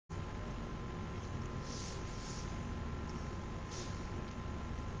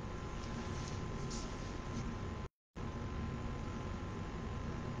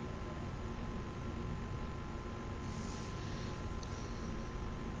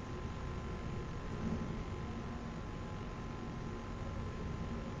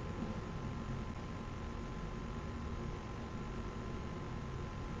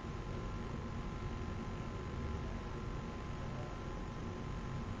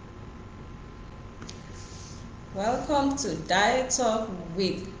Welcome to Diet Talk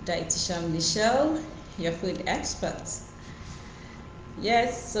with Dietitian Michelle, your food expert.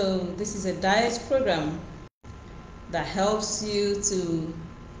 Yes, so this is a diet program that helps you to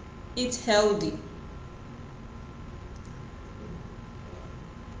eat healthy.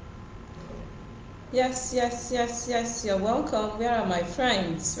 Yes, you're welcome. Where are my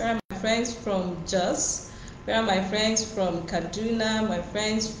friends? Where are my friends from Jos? Where are my friends from Kaduna? My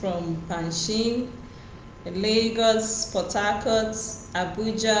friends from Panshin, Lagos, Port Harcourt,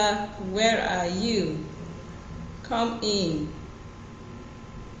 Abuja? Where are you? Come in.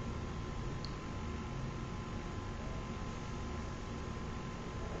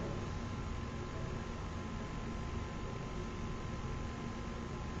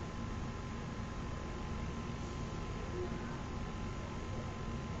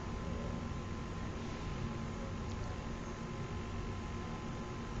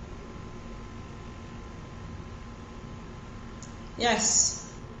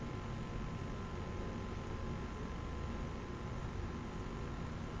 Yes.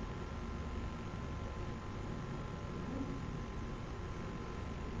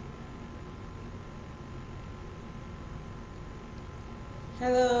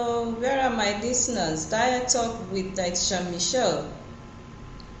 Hello, where are my listeners? Diet Talk with Dietitian Michelle.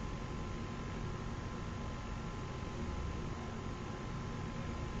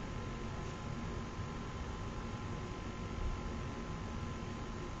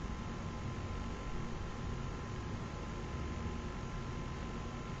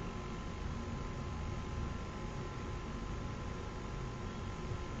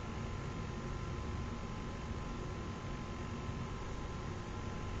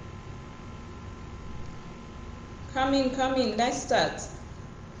 Come in, let's start.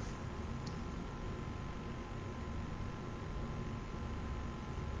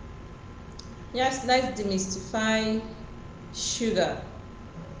 Yes, let's demystify sugar.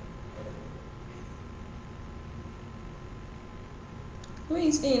 Who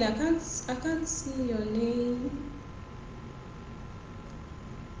is in? I can't see your name.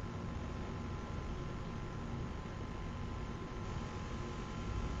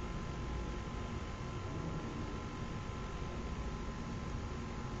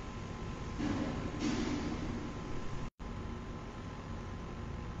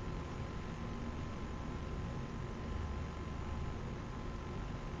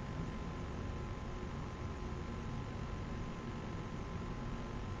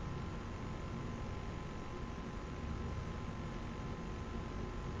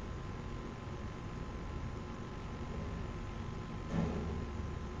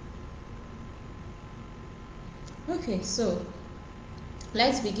 Okay, so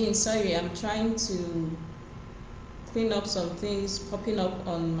let's begin. Sorry, I'm trying to clean up some things popping up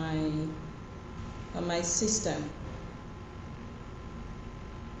on my system.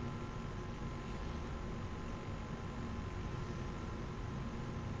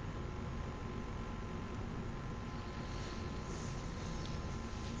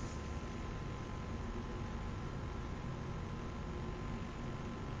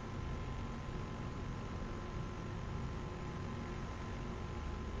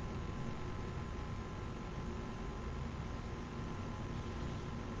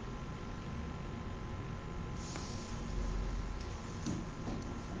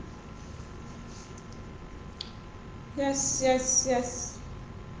 Yes.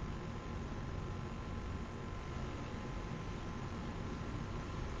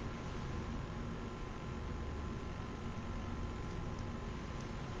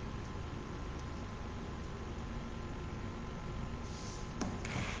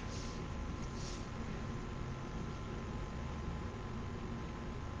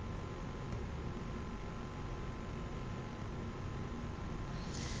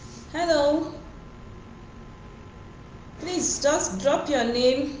 Hello, please just drop your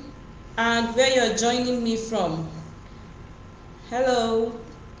name and where you're joining me from. Hello,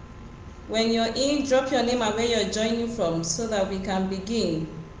 when you're in, drop your name and where you're joining from so that we can begin.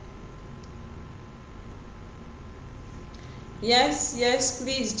 Yes,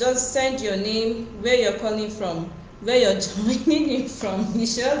 please just send your name, where you're calling from, where you're joining in from.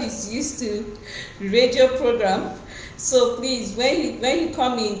 Michelle is used to radio program, so please, when you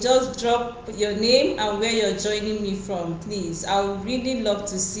come in, just drop your name and where you're joining me from, please. I would really love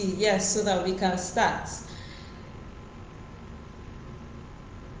to see, yes, so that we can start.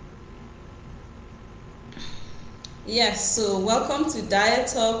 Yes, so welcome to Diet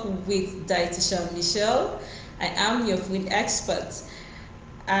Talk with Dietitian Michelle. I am your food expert,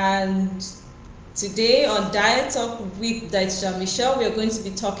 and today on Diet Talk with Dietitian Michelle, we are going to be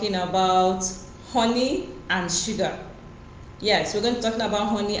talking about honey and sugar. Yes, we're going to talk about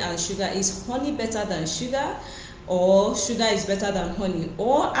honey and sugar. Is honey better than sugar, or sugar is better than honey,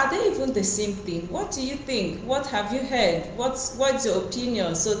 or are they even the same thing? What do you think? What have you heard? What's your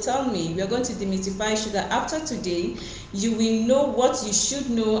opinion? So tell me. We are going to demystify sugar. After today, you will know what you should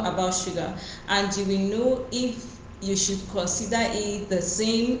know about sugar, and you will know if you should consider it the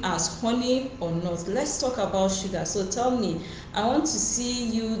same as honey or not. Let's talk about sugar. So tell me, I want to see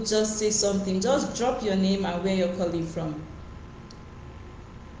you just say something. Just drop your name and where you're calling from.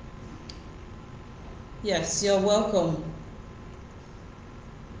 Yes, you're welcome.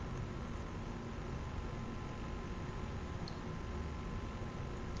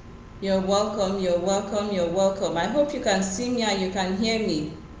 You're welcome, you're welcome, you're welcome. I hope you can see me and you can hear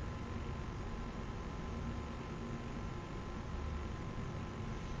me.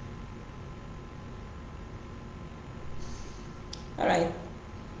 All right.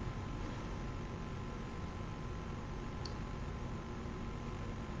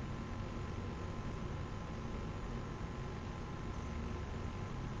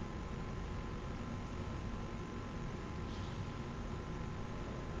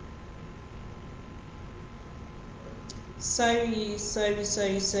 Sorry.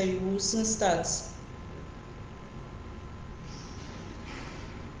 We'll soon start.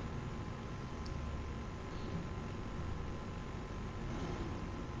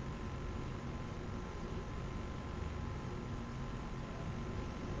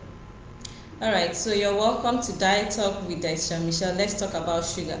 All right, so you're welcome to Diet Talk with Dr. Michelle. Let's talk about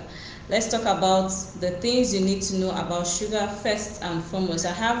sugar. Let's talk about the things you need to know about sugar first and foremost.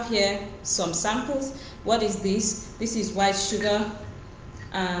 I have here some samples. What is this? This is white sugar,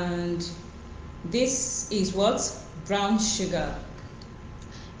 and this is what? Brown sugar.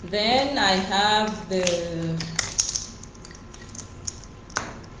 Then I have the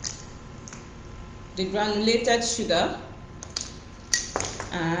granulated sugar,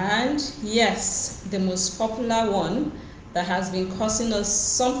 and yes, the most popular one that has been causing us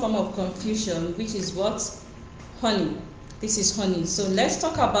some form of confusion, which is what? Honey. This is honey. So let's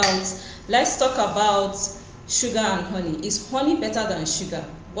talk about sugar and honey. Is honey better than sugar?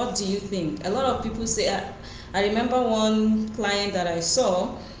 What do you think? A lot of people say, I remember one client that I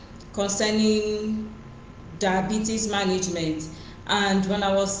saw concerning diabetes management, and when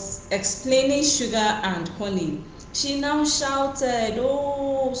I was explaining sugar and honey, she now shouted,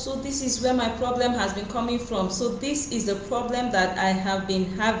 oh, so this is where my problem has been coming from. So this is the problem that I have been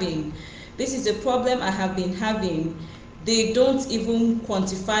having. This is the problem I have been having. They don't even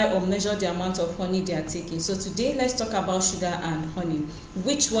quantify or measure the amount of honey they are taking. So today, let's talk about sugar and honey.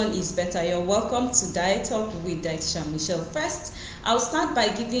 Which one is better? You're welcome to Diet Talk with Dr. Michelle. First, I'll start by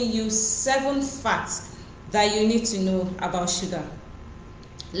giving you 7 facts that you need to know about sugar.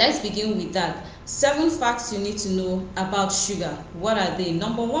 Let's begin with that. 7 facts you need to know about sugar. What are they?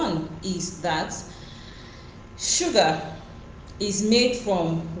 Number 1 is that sugar is made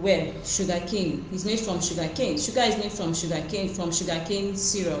from where? Sugarcane. It's made from sugarcane. Sugar is made from sugarcane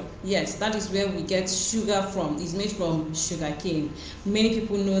syrup. Yes, that is where we get sugar from. It's made from sugarcane. Many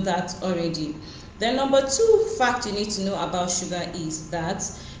people know that already. Then number 2 fact you need to know about sugar is that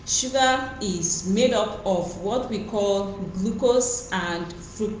sugar is made up of what we call glucose and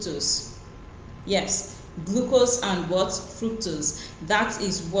fructose. Yes, glucose and what? Fructose. That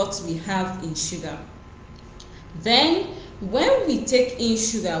is what we have in sugar. Then when we take in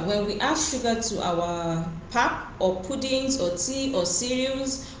sugar, when we add sugar to our pap or puddings or tea or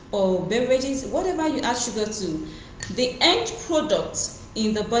cereals or beverages, whatever you add sugar to, the end product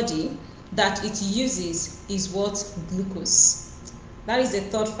in the body that it uses is what? Glucose. That is the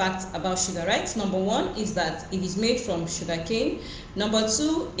 3rd fact about sugar, right? Number 1 is that it is made from sugarcane. Number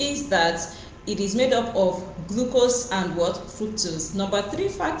 2 is that it is made up of glucose and what? Fructose. Number 3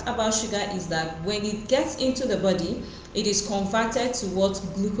 fact about sugar is that when it gets into the body, it is converted to what?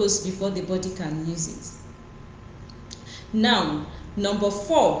 Glucose before the body can use it. Now, number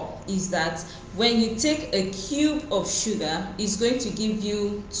 4 is that when you take a cube of sugar, it's going to give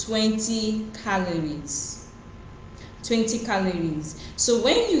you 20 calories. 20 calories. So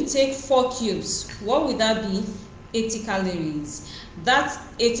when you take 4 cubes, what would that be? 80 calories. That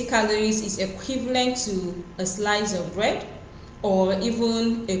 80 calories is equivalent to a slice of bread or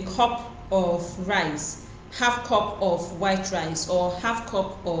even a cup of rice, half cup of white rice or half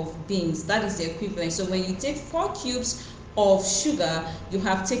cup of beans. That is the equivalent. So when you take 4 cubes of sugar, you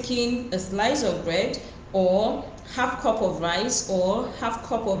have taken a slice of bread or half cup of rice or half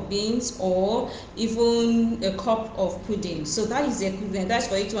cup of beans or even a cup of pudding. So that is the equivalent. That's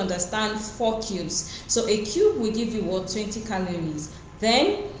for you to understand 4 cubes. So a cube will give you what? 20 calories.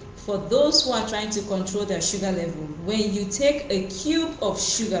 Then for those who are trying to control their sugar level, when you take a cube of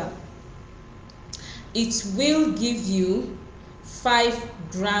sugar, it will give you 5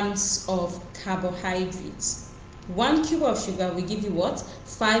 grams of carbohydrates. 1 cube of sugar will give you what?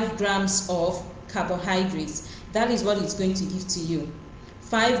 5 grams of carbohydrates. That is what it's going to give to you.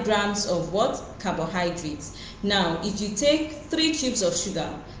 5 grams of what? Carbohydrates. Now, if you take 3 cubes of sugar,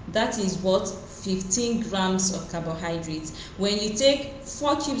 that is what? 15 grams of carbohydrates. When you take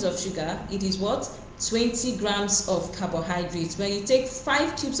 4 cubes of sugar, it is what? 20 grams of carbohydrates. When you take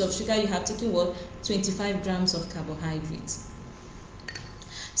 5 cubes of sugar, you have taken what? 25 grams of carbohydrates.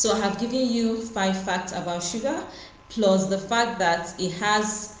 So I have given you 5 facts about sugar, plus the fact that it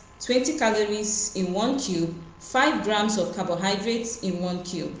has 20 calories in 1 cube, 5 grams of carbohydrates in 1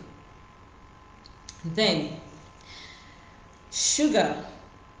 cube. Then, sugar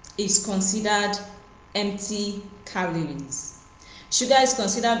is considered empty calories. Sugar is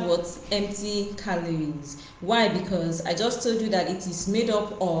considered what? Empty calories. Why? Because I just told you that it is made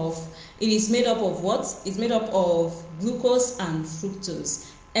up of what? It's made up of glucose and fructose.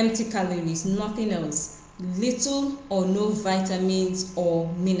 Empty calories, nothing else. Little or no vitamins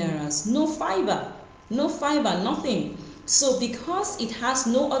or minerals. No fiber, nothing. So because it has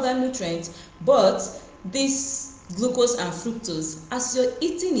no other nutrients but this glucose and fructose, as you're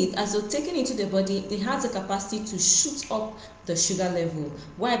eating it, as you're taking it to the body, it has the capacity to shoot up the sugar level.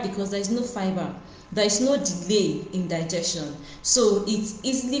 Why? Because there is no fiber, there is no delay in digestion, so it's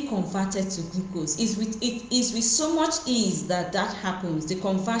easily converted to glucose. It is with so much ease that happens, the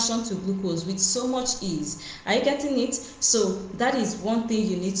conversion to glucose with so much ease. Are you getting it? So that is one thing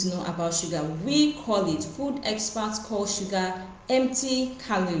you need to know about sugar. We call it, food experts call sugar empty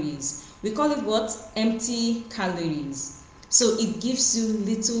calories. We call it what? Empty calories. So it gives you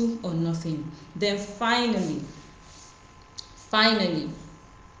little or nothing. Then finally,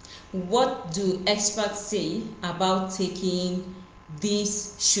 what do experts say about taking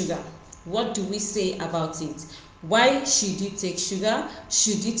this sugar? What do we say about it? Why should you take sugar?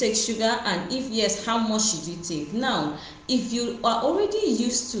 Should you take sugar? And if yes, how much should you take? Now, if you are already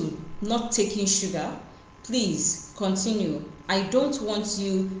used to not taking sugar, please continue. I don't want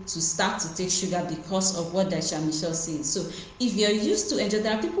you to start to take sugar because of what Daisha Michelle says. So if you're used to enjoy,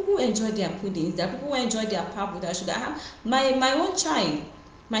 there are people who enjoy their puddings, there are people who enjoy their pap without sugar. I have my own child,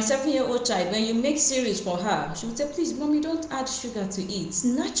 my 7-year-old child, when you make cereals for her, she would say, please, mommy, don't add sugar to it.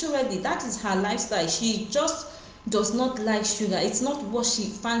 Naturally, that is her lifestyle. She just does not like sugar. It's not what she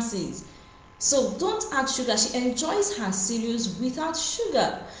fancies. So don't add sugar. She enjoys her cereals without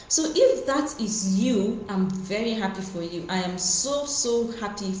sugar. So if that is you, I'm very happy for you. I am so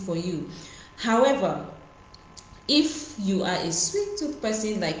happy for you. However, if you are a sweet tooth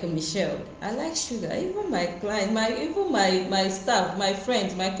person like Michelle, I like sugar. Even my client, my staff, my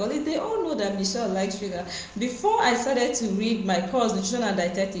friends, my colleagues, they all know that Michelle likes sugar. Before I started to read my course, Nutrition and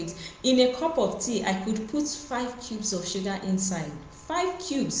Dietetics, in a cup of tea, I could put 5 cubes of sugar inside. 5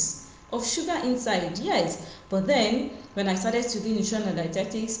 cubes of sugar inside, yes. But then when I started to do nutrition and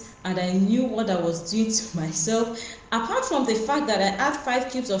dietetics and I knew what I was doing to myself, apart from the fact that I add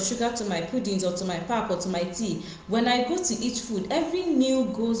 5 cubes of sugar to my puddings or to my pap or to my tea, when I go to eat food, every meal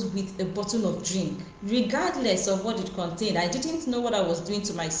goes with a bottle of drink, regardless of what it contained. I didn't know what I was doing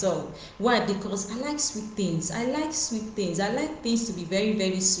to myself. Why? Because I like sweet things. I like things to be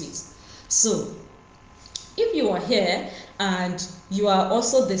very sweet. So if you are here and you are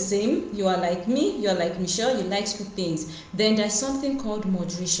also the same, you are like me, you are like Michelle, you like sweet things, then there's something called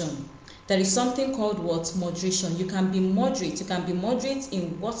moderation. There is something called what? Moderation. You can be moderate. You can be moderate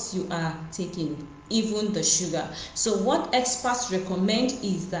in what you are taking, even the sugar. So what experts recommend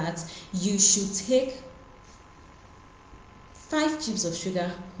is that you should take 5 cubes of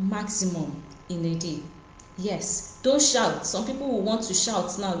sugar maximum in a day. Yes, don't shout. Some people will want to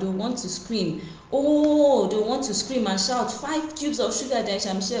shout now. They want to scream. Oh, they want to scream and shout. 5 cubes of sugar,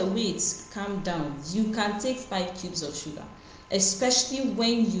 Daisha Michelle. Wait, calm down. You can take 5 cubes of sugar, especially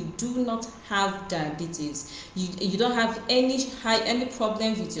when you do not have diabetes. You don't have any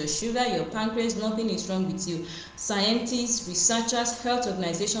problem with your sugar, your pancreas, nothing is wrong with you. Scientists, researchers, health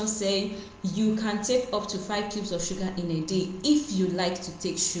organizations say you can take up to 5 cubes of sugar in a day if you like to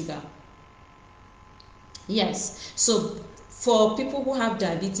take sugar. Yes, so for people who have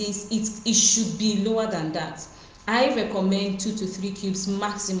diabetes, it should be lower than that. I recommend 2 to 3 cubes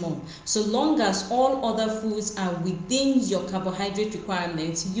maximum. So long as all other foods are within your carbohydrate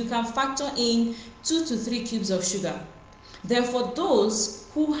requirements, you can factor in 2 to 3 cubes of sugar. Then for those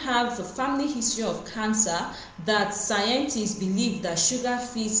who have a family history of cancer that scientists believe that sugar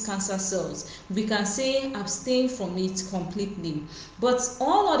feeds cancer cells, we can say abstain from it completely. But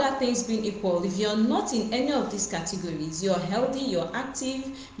all other things being equal, if you're not in any of these categories, you're healthy, you're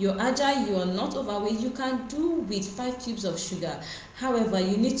active, you're agile, you're not overweight, you can do with 5 cubes of sugar. However,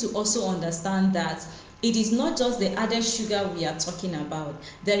 you need to also understand that it is not just the added sugar we are talking about.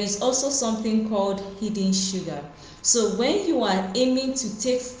 There is also something called hidden sugar. So when you are aiming to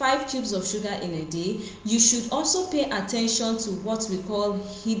take 5 cubes of sugar in a day, you should also pay attention to what we call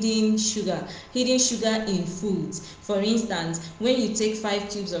hidden sugar in foods. For instance, when you take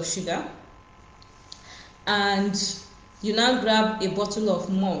 5 cubes of sugar and you now grab a bottle of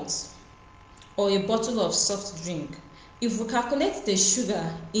malt or a bottle of soft drink, if we calculate the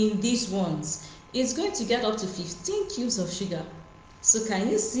sugar in these ones, it's going to get up to 15 cubes of sugar. So can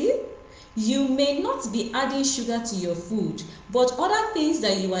you see? You may not be adding sugar to your food, but other things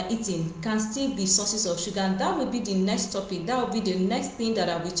that you are eating can still be sources of sugar, and that will be the next topic. That will be the next thing that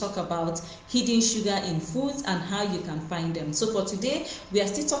I will talk about, hidden sugar in foods and how you can find them. So for today, we are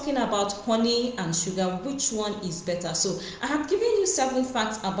still talking about honey and sugar. Which one is better? So I have given you 7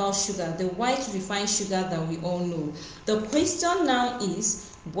 facts about sugar, the white refined sugar that we all know. The question now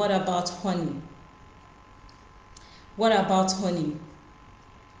is, what about honey? What about honey?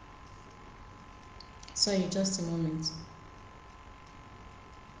 Sorry, just a moment.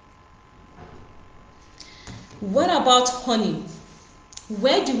 What about honey?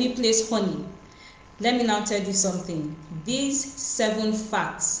 Where do we place honey? Let me now tell you something. These 7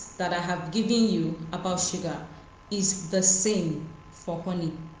 facts that I have given you about sugar is the same for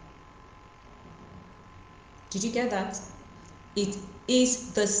honey. Did you get that? It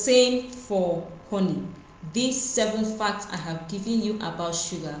is the same for honey. These 7 facts I have given you about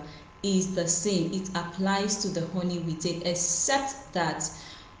sugar is the same. It applies to the honey we take, except that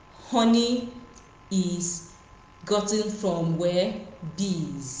honey is gotten from where?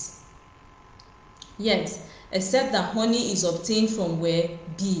 Bees. Yes, except that honey is obtained from where?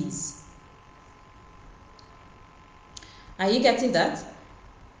 Bees. Are you getting that?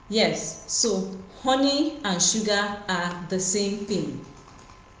 Yes, so honey and sugar are the same thing.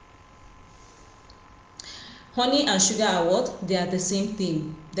 Honey and sugar are what? They are the same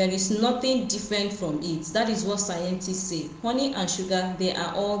thing. There is nothing different from it. That is what scientists say. Honey and sugar, they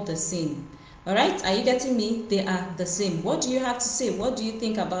are all the same. Alright, are you getting me? They are the same. What do you have to say? What do you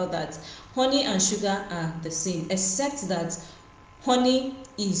think about that? Honey and sugar are the same, except that honey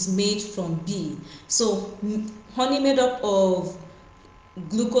is made from bee. So honey made up of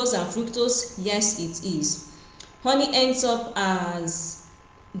glucose and fructose? Yes, it is. Honey ends up as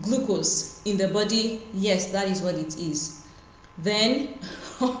glucose in the body? Yes, that is what it is. Then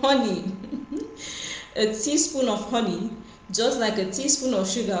honey, a teaspoon of honey, just like a teaspoon of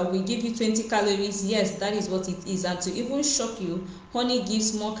sugar, will give you 20 calories. Yes, that is what it is. And to even shock you, honey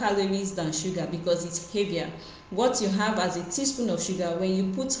gives more calories than sugar because it's heavier. What you have as a teaspoon of sugar, when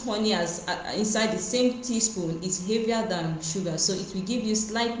you put honey inside the same teaspoon, it's heavier than sugar. So it will give you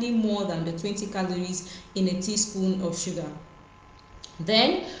slightly more than the 20 calories in a teaspoon of sugar.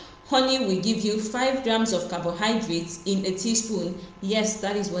 Then honey will give you 5 grams of carbohydrates in a teaspoon. Yes,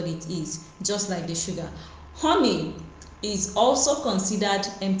 that is what it is, just like the sugar. Honey is also considered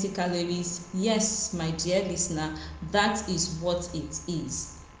empty calories. Yes, my dear listener, that is what it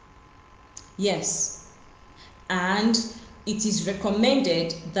is. Yes, and it is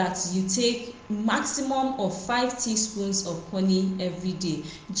recommended that you take maximum of 5 teaspoons of honey every day.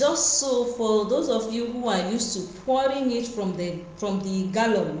 Just so for those of you who are used to pouring it from the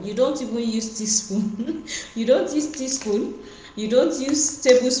gallon, you don't even use teaspoon. You don't use teaspoon. You don't use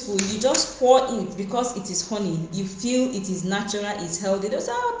tablespoon. You just pour it because it is honey. You feel it is natural, it's healthy. They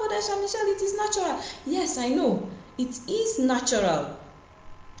say, "Oh, but Michelle, it is natural." Yes, I know. It is natural.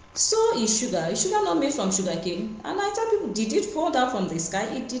 So is sugar. Is sugar not made from sugar cane? And I tell people, did it fall down from the sky?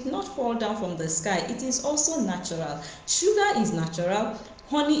 It did not fall down from the sky. It is also natural. Sugar is natural.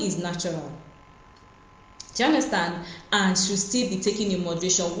 Honey is natural. Do you understand? And should still be taken in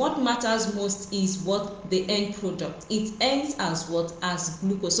moderation. What matters most is what the end product. It ends as what? As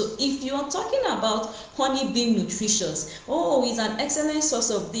glucose. So if you are talking about honey being nutritious, oh, it's an excellent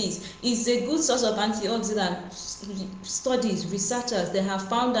source of this, it's a good source of antioxidant. Studies, researchers, they have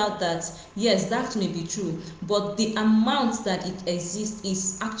found out that yes, that may be true, but the amount that it exists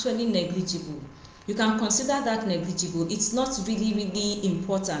is actually negligible. you can consider that negligible. It's not really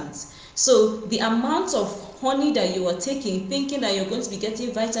important. So the amount of honey that you are taking, thinking that you're going to be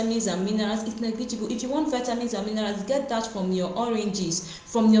getting vitamins and minerals, is negligible. If you want vitamins and minerals, get that from your oranges,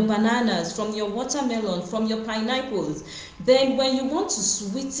 from your bananas, from your watermelon, from your pineapples. Then when you want to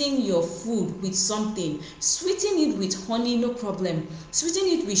sweeten your food with something, sweeten it with honey, no problem.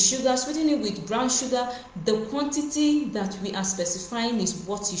 Sweeten it with sugar, sweeten it with brown sugar. The quantity that we are specifying is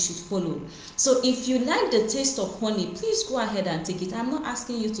what you should follow. So if you like the taste of honey, please go ahead and take it. I'm not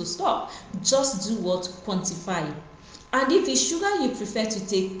asking you to stop. Just do what? Quantify. And if it's sugar you prefer to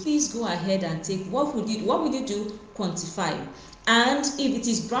take, please go ahead and take. What would you do? Quantify. And if it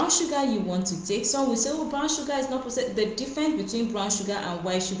is brown sugar you want to take, some will say, oh, brown sugar is not processed. The difference between brown sugar and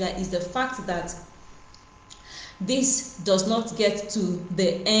white sugar is the fact that this does not get to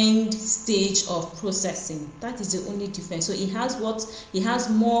the end stage of processing. That is the only difference. So it has what? It has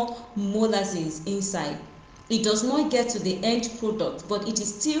more molasses inside. It does not get to the end product, but it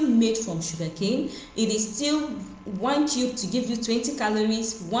is still made from sugarcane. It is still 1 cube to give you 20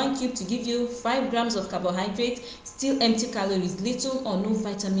 calories, 1 cube to give you 5 grams of carbohydrate, still empty calories, little or no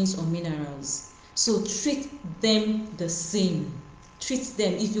vitamins or minerals. So treat them the same. Treat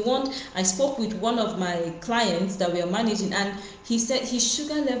them. If you want, I spoke with one of my clients that we are managing, and he said his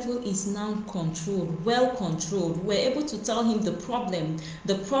sugar level is now controlled, well controlled. We're able to tell him the problem,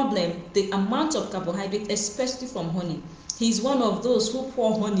 the amount of carbohydrate, especially from honey. He's one of those who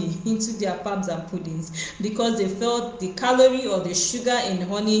pour honey into their pabs and puddings because they felt the calorie or the sugar in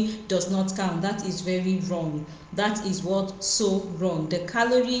honey does not count. That is very wrong. That is what so wrong. The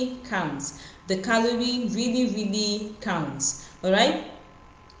calorie counts. The calorie really counts. All right?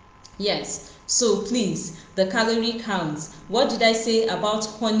 Yes. So please, the calorie counts. What did I say about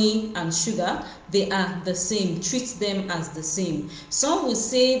honey and sugar? They are the same. Treat them as the same. Some will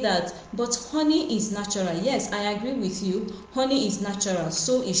say that, but honey is natural. Yes, I agree with you. Honey is natural,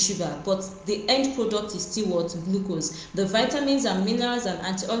 so is sugar. But the end product is still what? Glucose. The vitamins and minerals and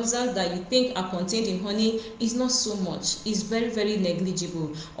antioxidants that you think are contained in honey is not so much. It's very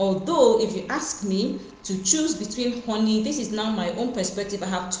negligible. Although, if you ask me to choose between honey, this is now my own perspective. I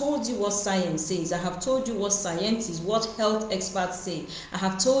have told you what science says. I have told you what scientists, what health experts say. I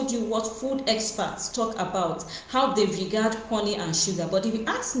have told you what food experts talk about, how they regard honey and sugar. But if you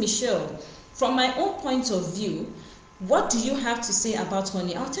ask Michelle, from my own point of view, what do you have to say about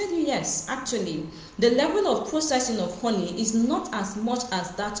honey? I'll tell you, yes, actually, the level of processing of honey is not as much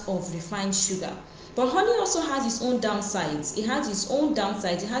as that of refined sugar. But honey also has its own downsides. It has its own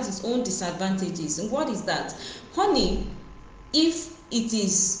downsides. It has its own disadvantages. And what is that? Honey, if it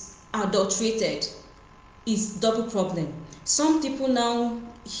is adulterated, is double problem. Some people now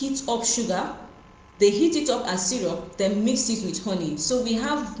heat up sugar. They heat it up as syrup, then mix it with honey. So we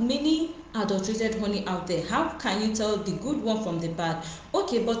have many adulterated honey out there. How can you tell the good one from the bad?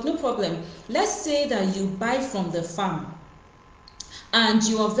 Okay, but no problem. Let's say that you buy from the farm and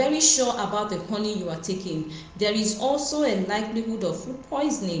you are very sure about the honey you are taking. There is also a likelihood of food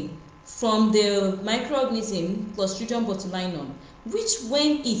poisoning from the microorganism Clostridium botulinum, which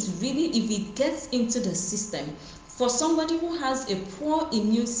when if it gets into the system, for somebody who has a poor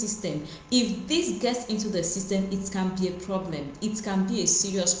immune system, if this gets into the system, it can be a problem. It can be a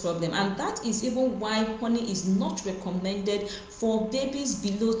serious problem. And that is even why honey is not recommended for babies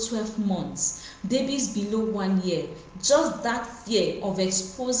below 12 months, babies below 1 year. Just that fear of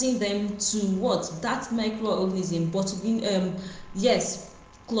exposing them to what? That microorganism,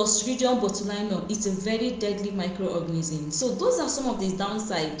 Clostridium botulinum, is a very deadly microorganism. So those are some of the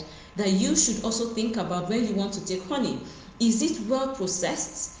downsides that you should also think about when you want to take honey. Is it well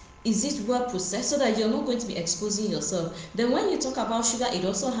processed? Is it well processed so that you're not going to be exposing yourself? Then when you talk about sugar, it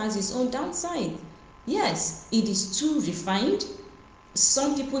also has its own downside. Yes, it is too refined.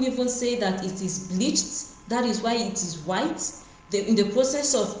 Some people even say that it is bleached. That is why it is white. In the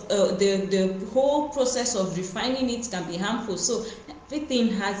process of the whole process of refining it can be harmful. So everything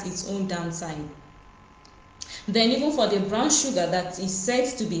has its own downside. Then even for the brown sugar that is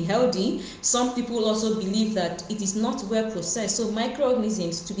said to be healthy, some people also believe that it is not well processed. So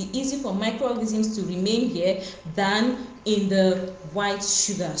microorganisms, to be easy for microorganisms to remain here than in the white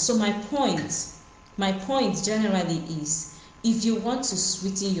sugar. So my point generally is, if you want to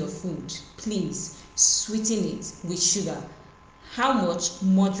sweeten your food, please sweeten it with sugar. How much?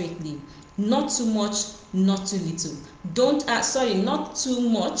 Moderately. Not too much, not too little. Not too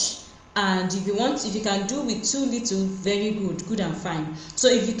much. And if you can do with too little, very good and fine. So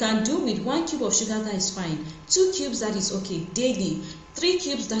if you can do with 1 cube of sugar, that is fine. 2 cubes, that is okay daily. 3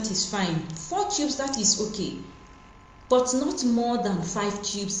 cubes, that is fine. 4 cubes, that is okay. but not more than 5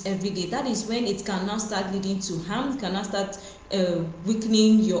 cubes every day. That is when it can now start leading to harm. It can now start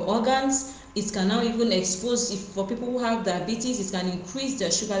weakening your organs. It can now even expose, if for people who have diabetes, it can increase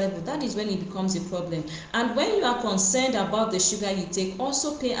their sugar level. That is when it becomes a problem. And when you are concerned about the sugar you take,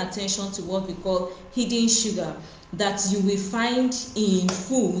 also pay attention to what we call hidden sugar that you will find in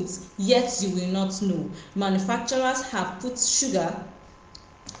foods, yet you will not know. Manufacturers have put sugar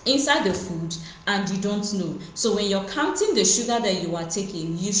inside the food and you don't know. So when you're counting the sugar that you are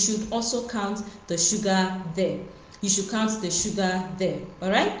taking, you should also count the sugar there. You should count the sugar there. All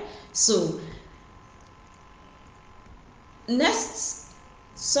right. So next,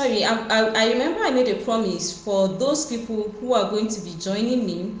 sorry, I remember I made a promise for those people who are going to be joining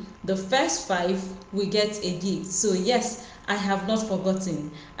me. The first 5 will get a gift. So yes, I have not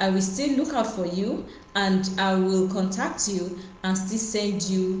forgotten. I will still look out for you and I will contact you and still send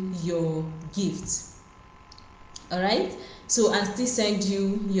you your gift. All right. So and still send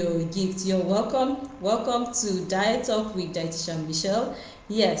you your gift. You're welcome. Welcome to Diet Talk with Dietitian Michelle.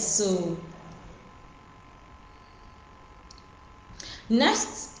 Yes. So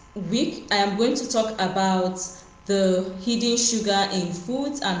next week I am going to talk about the hidden sugar in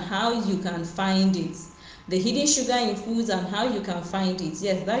foods and how you can find it. The hidden sugar in foods and how you can find it.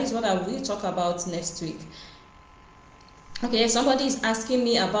 Yes, that is what I will talk about next week. Okay, somebody is asking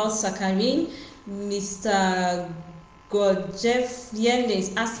me about saccharin. Mr. Godjeff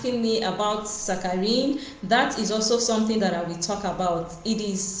is asking me about saccharin. That is also something that I will talk about. It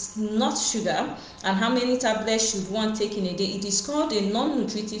is not sugar. And how many tablets should one take in a day? It is called a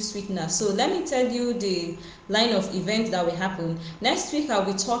non-nutritive sweetener. So let me tell you the line of events that will happen. Next week I'll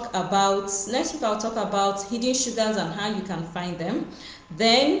talk about hidden sugars and how you can find them.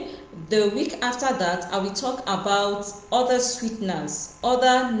 Then the week after that I will talk about other sweeteners,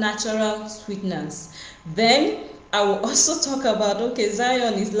 other natural sweeteners. Then I will also talk about, okay,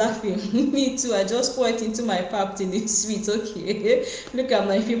 Zion is laughing. Me too. I just pour it into my pap till it's sweet. Okay. Look at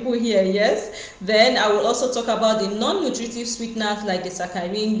my people here. Yes. Then I will also talk about the non-nutritive sweeteners like the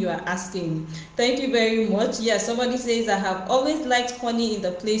saccharin you are asking. Thank you very much. Yes, somebody says I have always liked honey in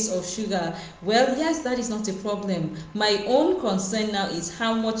the place of sugar. Well, yes, that is not a problem. My own concern now is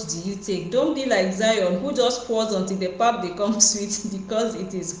how much do you take? Don't be like Zion who just pours until the pap becomes sweet because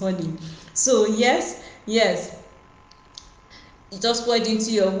it is honey. So yes. You just pour it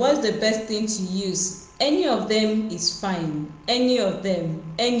into your, what's the best thing to use? Any of them is fine. Any of them,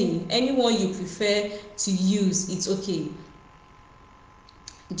 anyone you prefer to use, it's okay.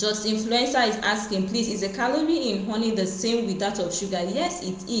 Just Influencer is asking, please, is the calorie in honey the same with that of sugar? Yes,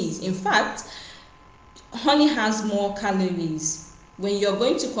 it is. In fact, honey has more calories. When you're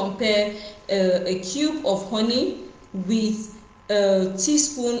going to compare a cube of honey with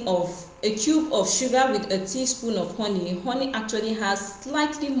a cube of sugar with a teaspoon of honey actually has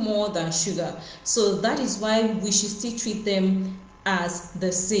slightly more than sugar. So that is why we should still treat them as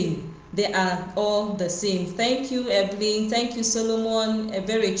the same. They are all the same. Thank you, Evelyn. Thank you, Solomon.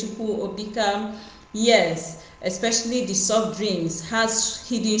 Eberechuku Obika. Yes, especially the soft drinks has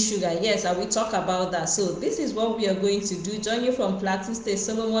hidden sugar. Yes, I will talk about that. So this is what we are going to do. Join you from Plateau State.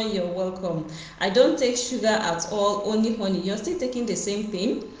 Solomon, you're welcome. I don't take sugar at all, only honey. You're still taking the same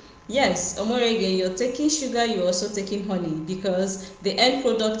thing. Yes, Omorege, you're taking sugar, you're also taking honey, because the end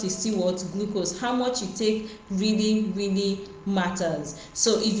product is still what? Glucose. How much you take really matters.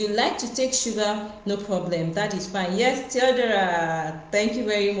 So if you like to take sugar, no problem, that is fine. Yes, Theodora, thank you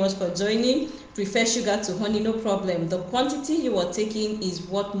very much for joining. Prefer sugar to honey, no problem. The quantity you are taking is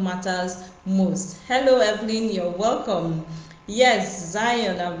what matters most. Hello, Evelyn, you're welcome. Yes,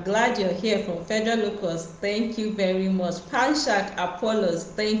 Zion, I'm glad you're here from Federal Locust. Thank you very much. Panshak Apollos,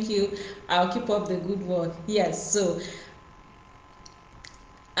 thank you. I'll keep up the good work. Yes, so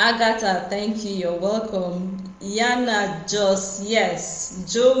Agatha, thank you. You're welcome. Yana, Joss, yes.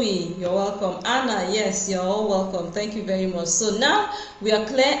 Joey, you're welcome. Anna, yes, you're all welcome. Thank you very much. So now we are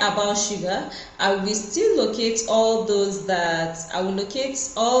clear about sugar. I will still locate all those I will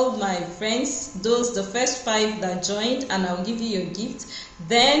locate all my friends, the first 5 that joined, and I will give you your gift.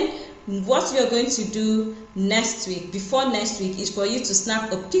 Then what we are going to do next week, before next week, is for you to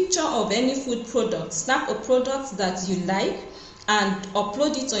snap a picture of any food product. Snap a product that you like and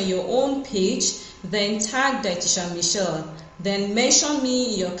upload it on your own page, then tag Dietitian Michelle, then mention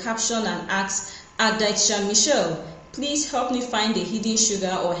me in your caption and ask, Dietitian Michelle, please help me find the hidden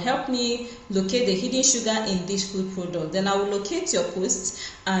sugar, or help me locate the hidden sugar in this food product. Then I will locate your post,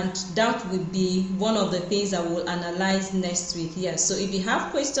 and that will be one of the things I will analyze next week. Yes, so if you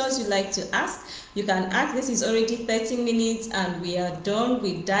have questions you'd like to ask, you can ask. This is already 30 minutes and we are done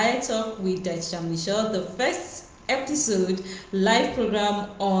with Diet Talk with Dietitian Michelle, the first episode live program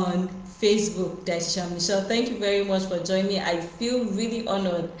on Facebook, Dietitian Michelle. Thank you very much for joining me. I feel really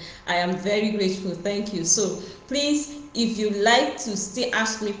honored. I am very grateful. Thank you. So please, if you like to still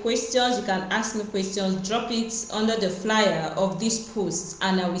ask me questions, you can ask me questions. Drop it under the flyer of this post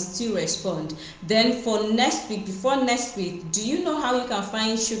and I will still respond. Then for next week, before next week, do you know how you can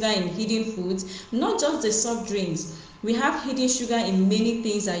find sugar in hidden foods? Not just the soft drinks. We have hidden sugar in many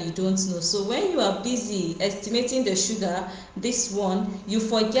things that you don't know. So when you are busy estimating the sugar, this one, you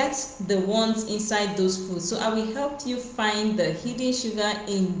forget the ones inside those foods. So I will help you find the hidden sugar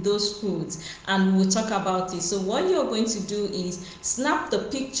in those foods and we'll talk about it. So what you're going to do is snap the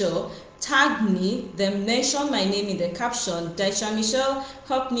picture, tag me, then mention my name in the caption. Dietitian Michelle,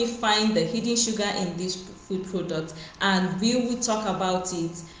 help me find the hidden sugar in this food product, and we will talk about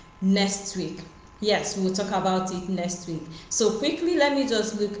it next week. Yes, we'll talk about it next week. So quickly, let me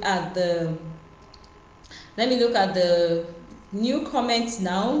look at the new comments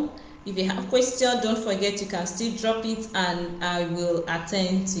now. If you have questions, don't forget you can still drop it and I will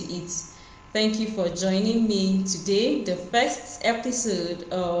attend to it. Thank you for joining me today, the first episode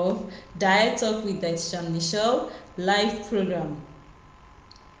of Diet Talk with Dietitian Michelle live program.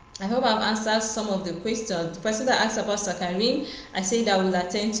 I hope I've answered some of the questions. The person that asked about saccharin, I said I will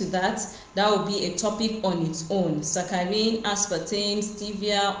attend to that. That will be a topic on its own. Saccharin, aspartame,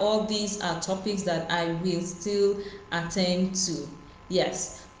 stevia, all these are topics that I will still attend to.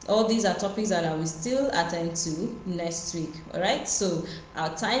 Yes, all these are topics that I will still attend to next week. Alright, so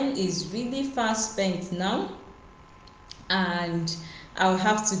our time is really fast spent now and I'll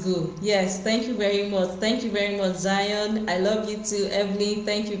have to go. Yes, thank you very much. Thank you very much, Zion. I love you too, Evelyn.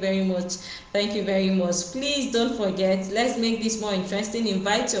 Thank you very much. Thank you very much. Please don't forget, let's make this more interesting.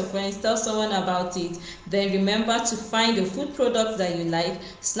 Invite your friends, tell someone about it. Then remember to find the food product that you like,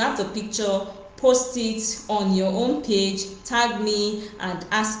 snap the picture, post it on your own page, tag me and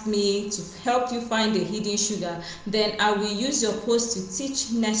ask me to help you find the hidden sugar. Then I will use your post to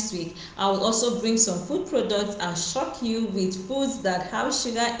teach next week. I will also bring some food products and shock you with foods that have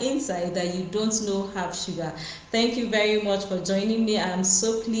sugar inside that you don't know have sugar. Thank you very much for joining me. I am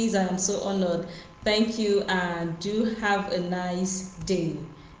so pleased. I am so honored. Thank you and do have a nice day.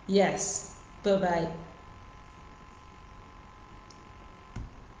 Yes, bye-bye.